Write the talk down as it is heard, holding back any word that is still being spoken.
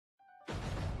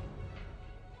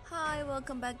Hi,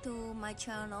 welcome back to my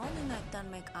channel,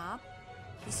 Nighttime Makeup.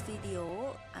 This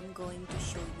video, I'm going to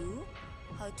show you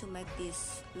how to make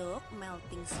this look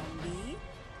melting zombie.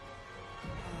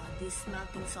 This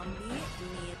melting zombie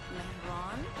need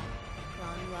Mehron,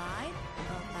 Crown White,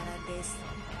 Paradise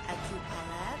AQ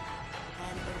palette,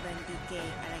 and Urban Decay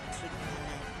electric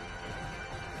palette.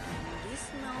 And this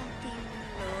melting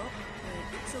look,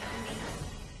 it took me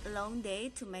a long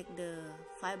day to make the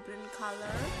vibrant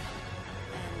color,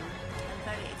 and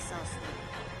I'm very exhausted.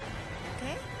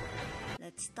 Okay,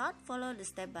 let's start. Follow the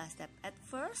step by step. At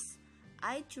first,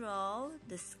 I draw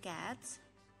the sketch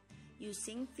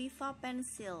using Viva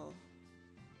pencil.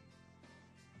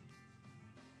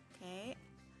 Okay,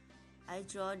 I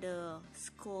draw the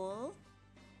skull,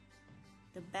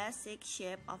 the basic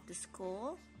shape of the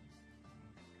skull,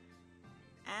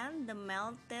 and the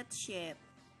melted shape.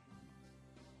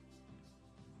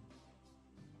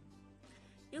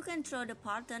 You can draw the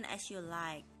pattern as you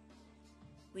like,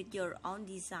 with your own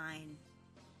design.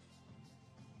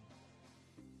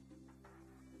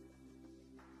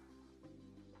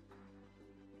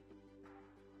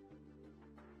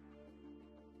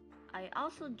 I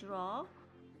also draw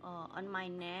on my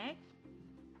neck,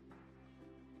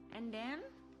 and then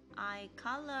I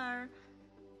color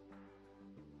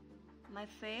my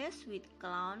face with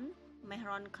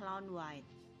Mehron Clown White.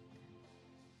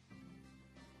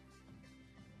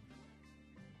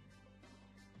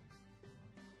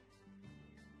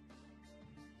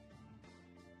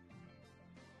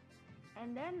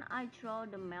 And then I draw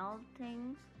the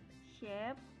melting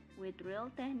shape with Real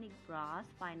Technique brush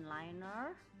fine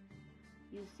liner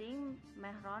using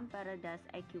Mehron Paradise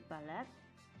AQ palette.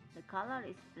 The color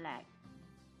is black.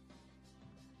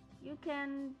 You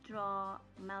can draw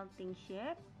melting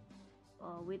shape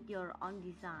with your own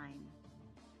design.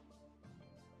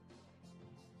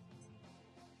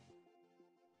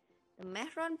 The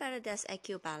Mehron Paradise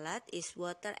AQ palette is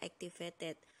water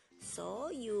activated, so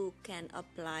you can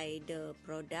apply the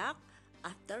product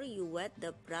after you wet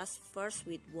the brush first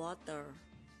with water.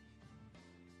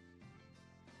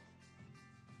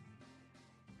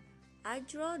 I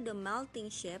draw the melting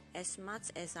shape as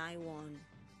much as I want,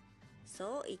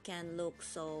 so it can look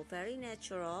so very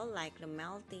natural like the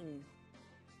melting.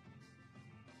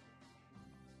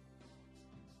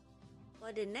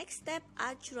 For the next step,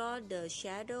 I draw the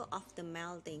shadow of the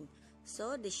melting,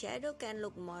 so the shadow can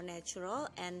look more natural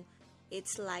and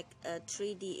it's like a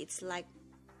 3D, it's like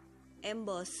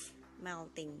embossed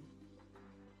melting.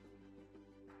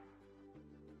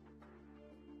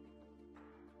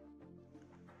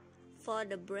 For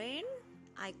the brain,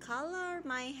 I color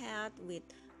my head with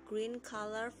green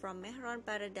color from Mehron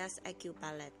Paradise AQ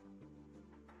palette.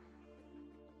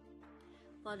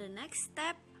 For the next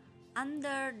step,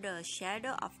 under the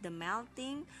shadow of the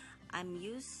melting, I'm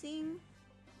using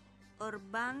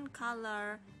Urban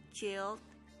Color Chill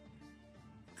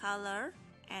Color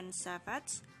and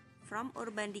Savage from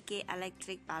Urban Decay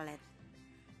electric palette.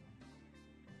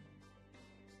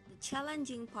 The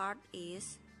challenging part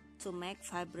is to make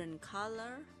vibrant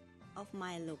color of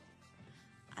my look.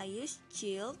 I use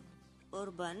Chill,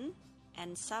 Urban,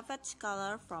 and Savage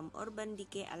color from Urban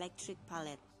Decay electric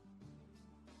palette.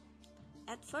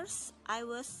 At first, I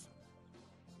was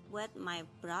wet my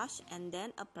brush and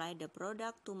then apply the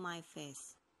product to my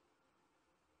face.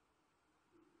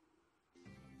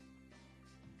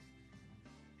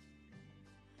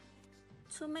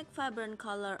 To make vibrant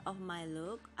color of my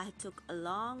look, I took a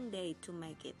long day to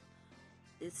make it.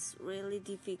 It's really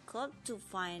difficult to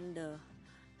find the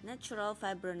natural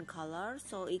vibrant color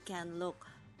so it can look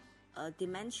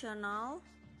dimensional.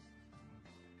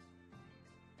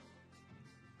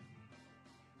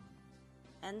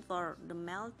 And for the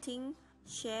melting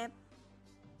shape,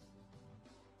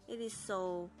 it is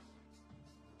so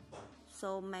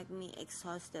make me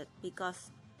exhausted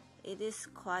because it is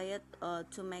quite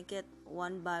to make it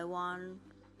one by one,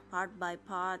 part by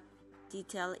part,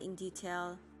 detail in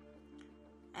detail.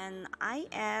 And I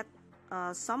add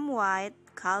some white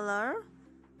color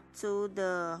to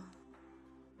the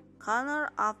color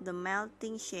of the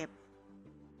melting shape.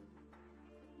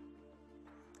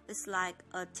 It's like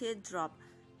a teardrop.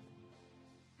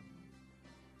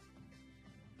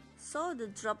 So the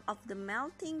drop of the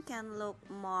melting can look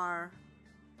more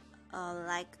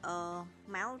like a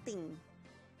melting.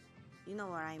 You know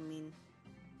what I mean?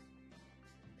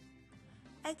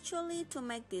 Actually, to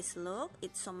make this look,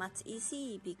 it's so much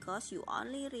easy because you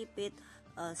only repeat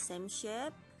same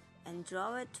shape and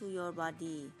draw it to your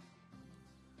body.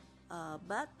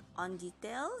 But on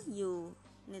detail, you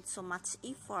need so much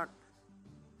effort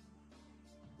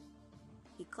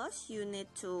because you need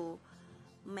to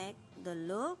make the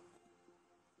look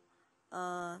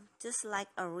just like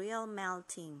a real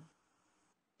melting.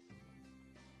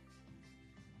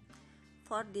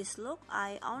 For this look,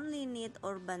 I only need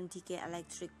Urban Decay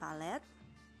electric palette,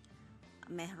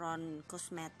 Mehron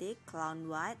Cosmetic Clown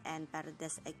White, and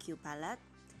Paradise IQ palette.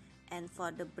 And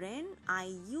for the brand,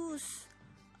 I use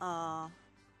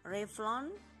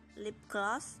Revlon lip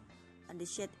gloss, and the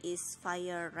shade is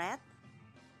Fire Red,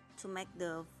 to make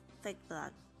the fake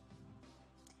blood.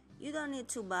 You don't need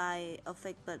to buy a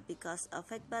fake blood because a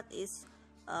fake blood is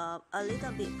a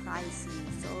little bit pricey,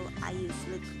 so I use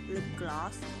lip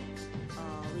gloss,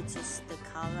 which is the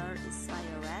color is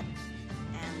Fire Red,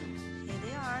 and here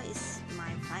they are, is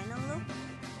my final look.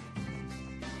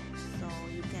 So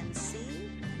you can see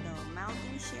the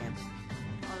melting shape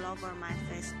all over my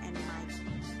face and my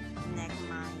neck,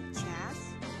 my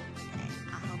chest. And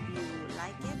I hope you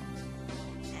like it,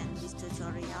 and this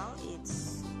tutorial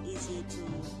it's easy to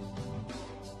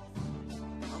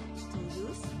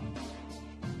use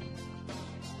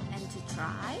and to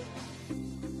try.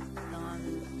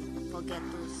 Don't forget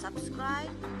to subscribe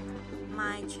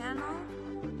my channel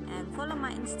and follow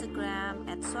my Instagram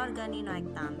at Swargani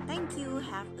Noektan. Thank you.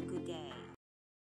 Have a